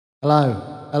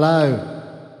Hello,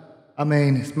 hello. I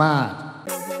mean, it's mad.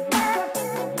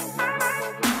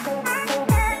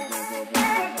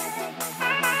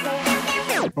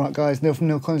 Right guys, Neil from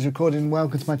Neil Collins Recording.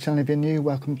 Welcome to my channel if you're new,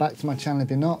 welcome back to my channel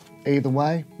if you're not. Either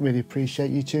way, really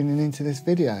appreciate you tuning into this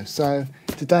video. So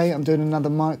today I'm doing another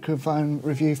microphone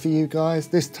review for you guys.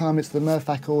 This time it's the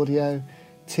Mirfak Audio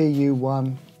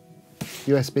TU1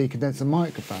 USB condenser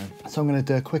microphone. So I'm going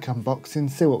to do a quick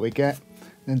unboxing, see what we get,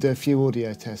 and do a few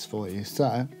audio tests for you.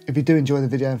 So if you do enjoy the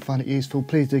video and find it useful,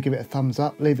 please do give it a thumbs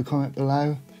up, leave a comment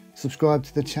below, subscribe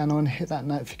to the channel and hit that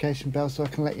notification bell so I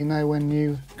can let you know when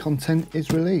new content is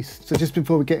released. So just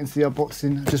before we get into the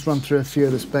unboxing, I'll just run through a few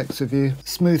of the specs with you.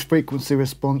 Smooth frequency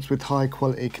response with high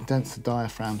quality condenser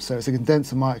diaphragm. So it's a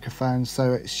condenser microphone,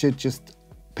 so it should just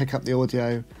pick up the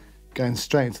audio going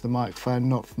straight into the microphone,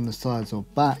 not from the sides or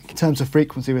back. In terms of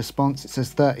frequency response, it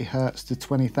says 30 Hz to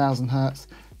 20,000 Hz.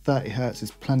 30 Hz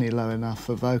is plenty low enough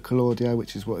for vocal audio,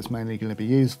 which is what it's mainly going to be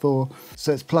used for.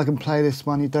 So it's plug and play, this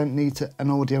one. You don't need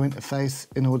an audio interface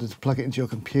in order to plug it into your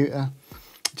computer.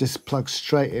 It just plugs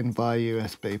straight in via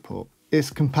USB port.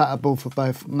 It's compatible for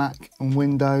both Mac and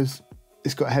Windows.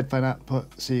 It's got a headphone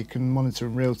output so you can monitor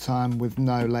in real time with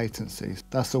no latency.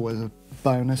 That's always a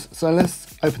bonus. So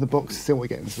let's open the box and see what we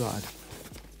get inside.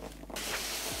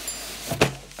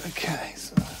 Okay,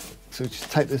 so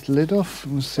just take this lid off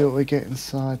and we'll see what we get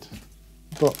inside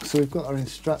the box. So we've got our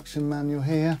instruction manual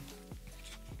here.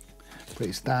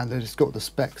 Pretty standard, it's got the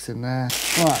specs in there.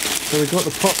 Right, so we've got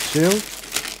the pop shield.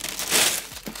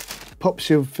 Pop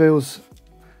shield feels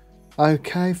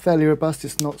okay, fairly robust,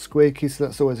 it's not squeaky, so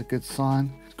that's always a good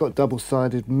sign. It's got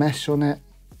double-sided mesh on it.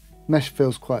 Mesh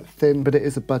feels quite thin, but it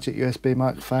is a budget USB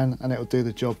microphone and it'll do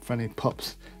the job for any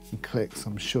pops and clicks,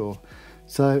 I'm sure.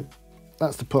 So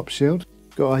that's the pop shield.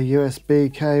 Got a USB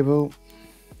cable.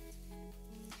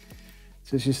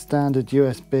 So it's your standard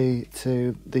USB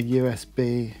to the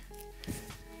USB-C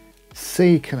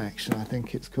connection, I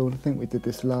think it's called. I think we did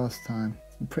this last time.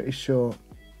 I'm pretty sure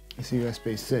it's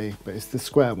USB-C, but it's the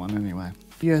square one anyway.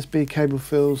 USB cable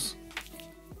feels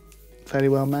fairly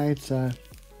well made, so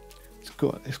it's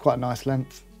quite a nice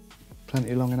length,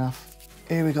 plenty long enough.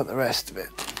 Here we got the rest of it.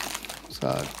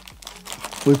 So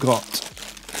we've got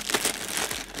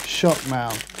shock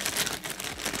mount.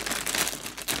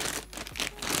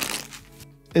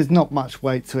 There's not much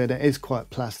weight to it, it is quite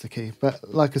plasticky,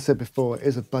 but like I said before, it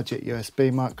is a budget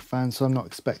USB microphone, so I'm not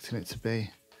expecting it to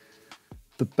be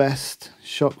the best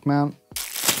shock mount.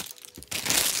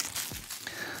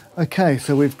 Okay,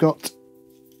 so we've got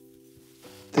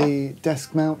the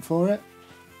desk mount for it.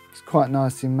 It's quite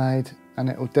nicely made and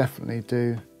it will definitely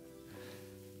do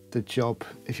the job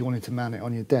if you wanted to mount it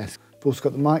on your desk. We've also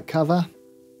got the mic cover.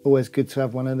 Always good to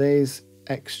have one of these,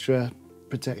 extra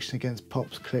protection against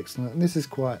pops, clicks, and this is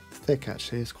quite thick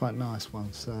actually, it's quite a nice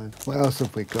one. So what else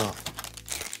have we got?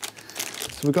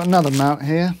 So we've got another mount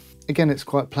here. Again, it's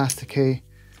quite plasticky.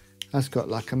 It's got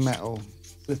like a metal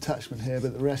attachment here,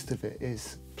 but the rest of it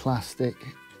is plastic.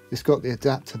 It's got the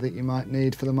adapter that you might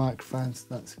need for the microphone, so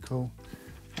that's cool.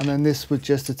 And then this would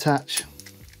just attach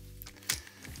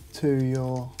to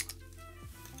your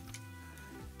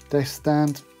desk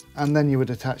stand, and then you would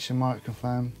attach your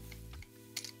microphone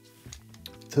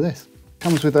to this.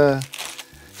 Comes with a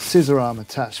scissor arm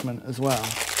attachment as well.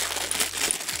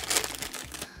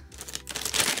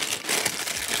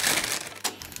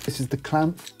 This is the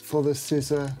clamp for the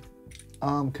scissor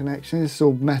arm connection. It's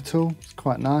all metal, it's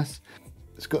quite nice.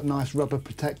 It's got a nice rubber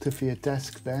protector for your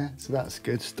desk there, so that's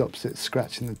good, stops it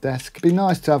scratching the desk. It'd be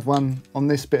nice to have one on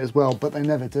this bit as well, but they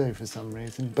never do for some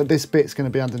reason. But this bit's going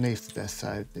to be underneath the desk,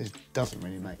 so it doesn't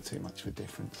really make too much of a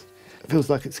difference. It feels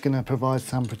like it's going to provide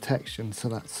some protection, so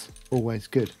that's always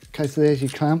good. Okay, so there's your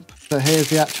clamp. So here's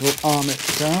the actual arm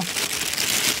itself.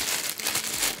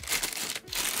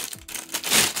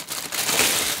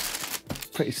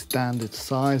 Pretty standard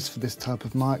size for this type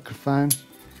of microphone.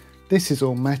 This is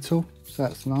all metal, so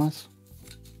that's nice.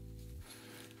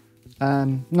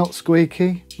 Not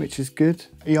squeaky, which is good.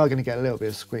 You are going to get a little bit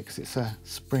of squeak because it's a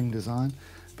spring design.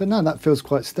 But no, that feels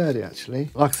quite sturdy actually.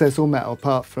 Like I said, it's all metal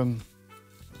apart from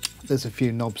there's a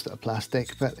few knobs that are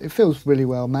plastic, but it feels really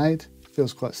well made. It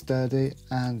feels quite sturdy,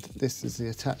 and this is the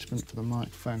attachment for the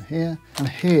microphone here. And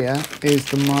here is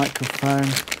the microphone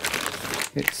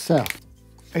itself.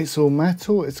 It's all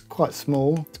metal, it's quite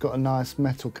small. It's got a nice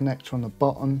metal connector on the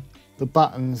bottom. The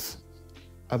buttons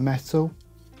are metal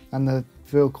and they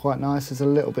feel quite nice. There's a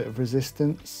little bit of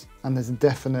resistance and there's a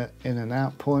definite in and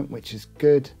out point, which is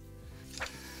good.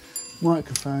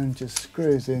 Microphone just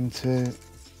screws into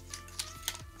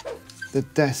the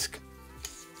desk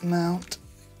mount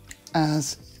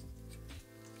as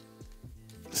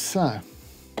So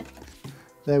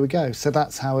there we go. So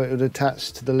that's how it would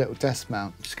attach to the little desk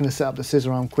mount. Just going to set up the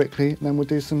scissor arm quickly, and then we'll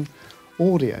do some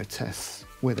audio tests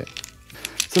with it.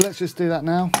 So let's just do that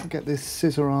now. Get this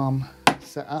scissor arm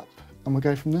set up and we'll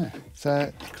go from there.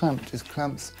 So the clamp just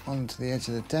clamps onto the edge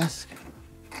of the desk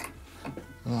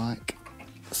like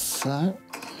so.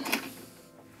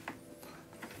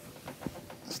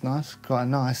 That's nice, quite a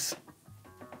nice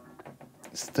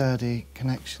sturdy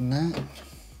connection there.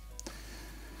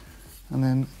 And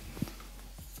then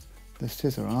the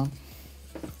scissor arm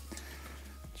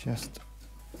just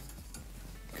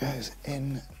goes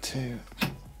into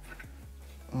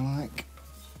like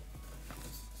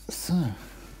so.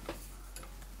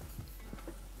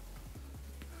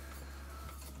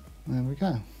 There we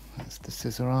go, that's the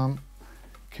scissor arm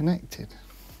connected.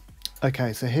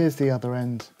 Okay, so here's the other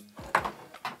end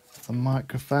of the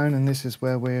microphone, and this is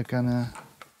where we're gonna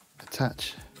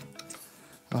attach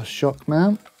our shock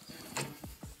mount,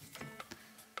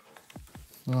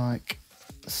 like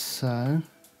so.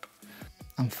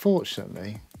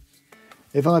 Unfortunately,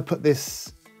 if I put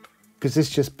this, because this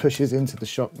just pushes into the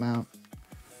shock mount,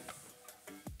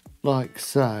 like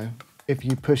so, if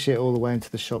you push it all the way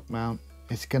into the shock mount,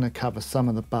 it's going to cover some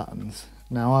of the buttons.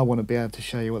 Now I want to be able to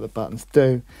show you what the buttons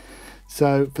do.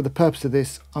 So for the purpose of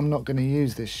this, I'm not going to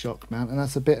use this shock mount, and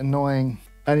that's a bit annoying.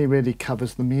 Only really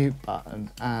covers the mute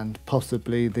button and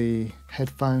possibly the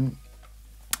headphone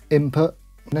input.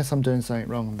 Unless I'm doing something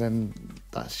wrong, then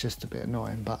that's just a bit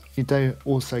annoying. But you do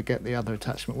also get the other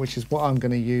attachment, which is what I'm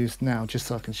going to use now, just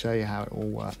so I can show you how it all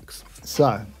works.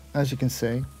 So as you can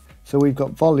see, so we've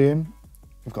got volume,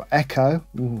 we've got echo.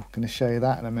 Ooh, going to show you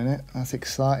that in a minute. That's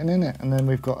exciting, isn't it? And then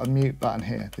we've got a mute button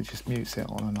here that just mutes it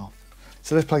on and off.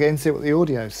 So let's plug it in and see what the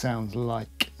audio sounds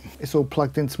like. It's all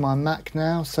plugged into my Mac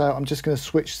now, so I'm just going to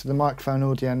switch to the microphone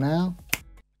audio now.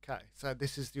 Okay, so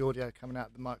this is the audio coming out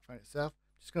of the microphone itself.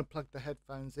 Just going to plug the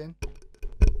headphones in.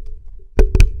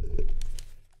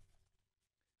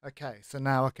 Okay, so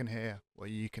now I can hear what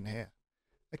you can hear.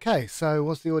 Okay, so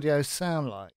what's the audio sound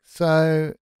like?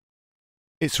 So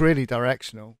it's really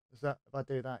directional. Is that, if I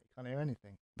do that, you can't hear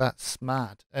anything. That's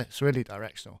mad. It's really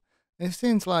directional. It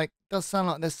seems like, does sound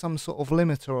like there's some sort of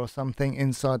limiter or something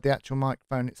inside the actual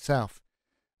microphone itself.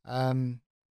 The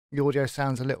audio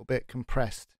sounds a little bit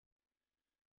compressed.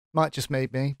 Might just be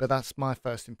me, but that's my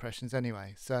first impressions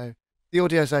anyway. So the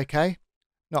audio's okay,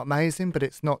 not amazing, but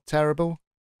it's not terrible.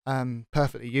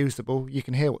 Perfectly usable. You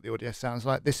can hear what the audio sounds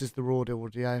like. This is the raw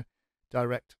audio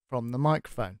direct from the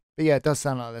microphone. But yeah, it does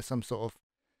sound like there's some sort of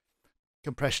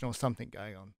compression or something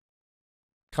going on.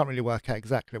 Can't really work out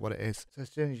exactly what it is. So as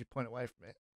soon as you point away from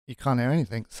it, you can't hear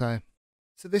anything. So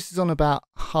this is on about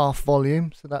half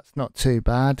volume, so that's not too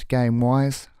bad game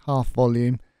wise. Half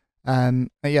volume. Yeah,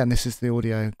 and this is the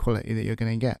audio quality that you're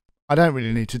going to get. I don't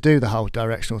really need to do the whole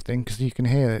directional thing because you can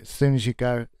hear it as soon as you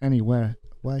go anywhere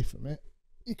away from it.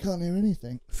 You can't hear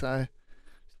anything. So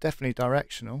it's definitely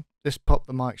directional. Just pop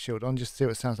the mic shield on, just see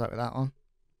what it sounds like with that on.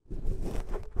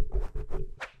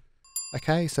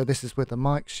 Okay, so this is with the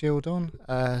mic shield on.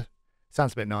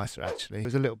 Sounds a bit nicer actually. It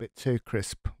was a little bit too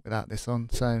crisp without this on,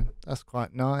 so that's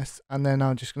quite nice. And then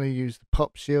I'm just going to use the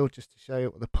pop shield just to show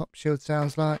you what the pop shield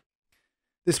sounds like.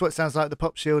 This is what it sounds like, the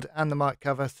pop shield and the mic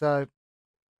cover, so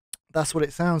that's what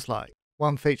it sounds like.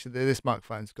 One feature that this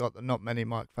microphone's got that not many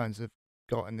microphones have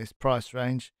got in this price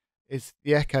range is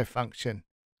the echo function.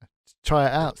 Try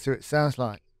it out, see what it sounds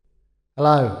like.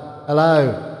 Hello,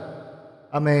 hello.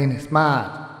 I mean, it's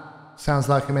mad. Sounds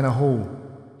like I'm in a hall,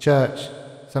 church,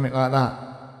 something like that.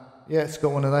 Yeah, it's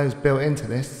got one of those built into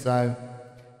this, so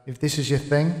if this is your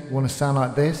thing, you want to sound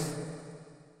like this,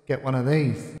 get one of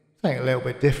these. Something a little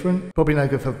bit different. Probably no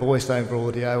good for voiceover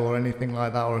audio or anything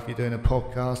like that, or if you're doing a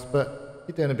podcast, but if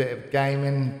you're doing a bit of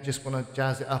gaming, just want to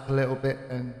jazz it up a little bit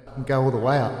and go all the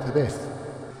way up to this.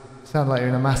 Sound like you're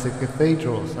in a massive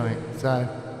cathedral or something. So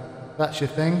that's your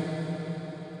thing.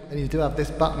 And you do have this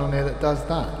button on here that does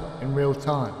that in real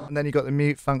time. And then you've got the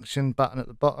mute function button at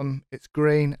the bottom. It's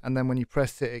green, and then when you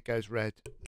press it, it goes red.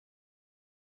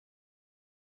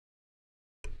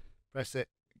 Press it,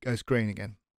 it goes green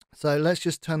again. So let's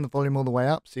just turn the volume all the way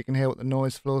up so you can hear what the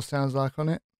noise floor sounds like on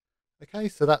it. Okay,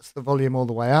 so that's the volume all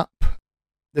the way up.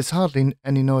 There's hardly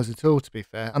any noise at all, to be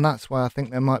fair, and that's why I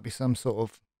think there might be some sort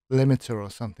of limiter or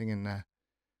something in there.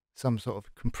 Some sort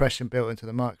of compression built into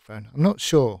the microphone. I'm not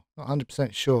sure, not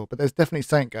 100% sure, but there's definitely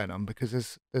something going on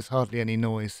because there's hardly any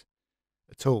noise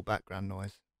at all, background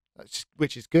noise,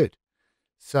 which is good.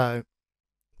 So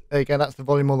there you go, that's the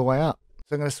volume all the way up.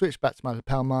 So I'm going to switch back to my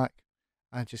lapel mic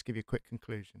and just give you a quick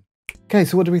conclusion. Okay,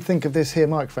 so what do we think of this here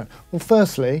microphone? Well,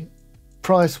 firstly,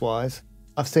 price-wise,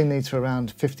 I've seen these for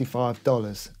around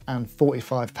 $55 and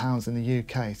 £45 in the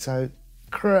UK, so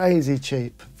crazy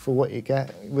cheap for what you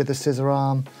get with the scissor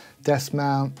arm, desk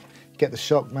mount, you get the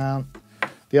shock mount,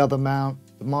 the other mount,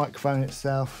 the microphone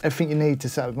itself, everything you need to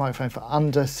set up a microphone for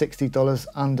under $60,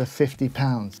 under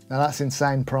 £50. Now that's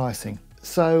insane pricing.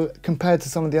 So compared to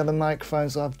some of the other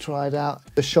microphones I've tried out,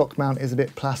 the shock mount is a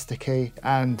bit plasticky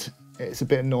and it's a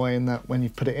bit annoying that when you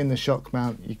put it in the shock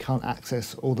mount, you can't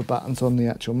access all the buttons on the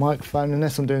actual microphone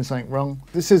unless I'm doing something wrong.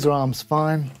 The scissor arm's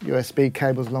fine, USB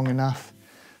cable's long enough.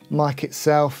 Mic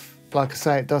itself, like I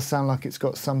say, it does sound like it's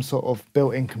got some sort of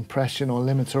built-in compression or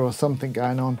limiter or something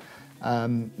going on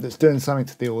that's doing something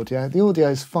to the audio. The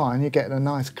audio's fine, you're getting a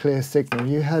nice clear signal.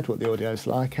 You heard what the audio's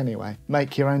like anyway.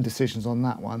 Make your own decisions on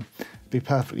that one. Be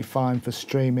perfectly fine for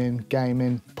streaming,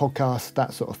 gaming, podcasts,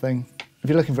 that sort of thing. If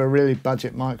you're looking for a really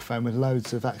budget microphone with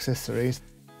loads of accessories,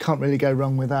 can't really go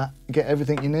wrong with that. You get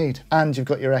everything you need. And you've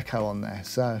got your echo on there,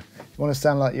 so if you want to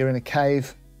sound like you're in a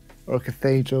cave or a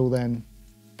cathedral, then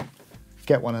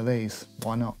get one of these,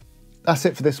 why not? That's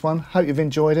it for this one. Hope you've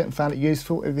enjoyed it and found it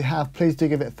useful. If you have, please do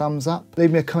give it a thumbs up.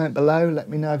 Leave me a comment below, let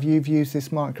me know if you've used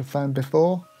this microphone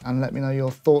before and let me know your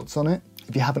thoughts on it.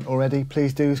 If you haven't already,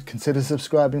 please do consider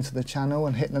subscribing to the channel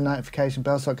and hitting the notification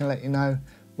bell so I can let you know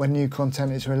when new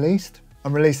content is released.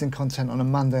 I'm releasing content on a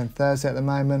Monday and Thursday at the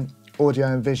moment. Audio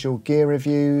and visual gear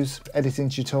reviews, editing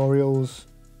tutorials,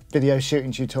 video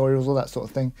shooting tutorials, all that sort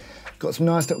of thing. Got some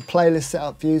nice little playlists set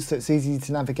up for you so it's easy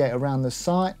to navigate around the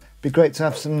site. Be great to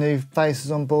have some new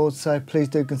faces on board, so please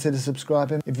do consider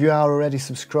subscribing. If you are already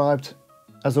subscribed,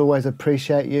 as always, I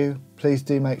appreciate you. Please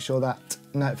do make sure that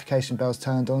notification bell's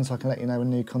turned on so I can let you know when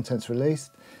new content's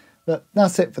released. But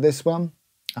that's it for this one.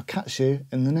 I'll catch you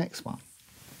in the next one.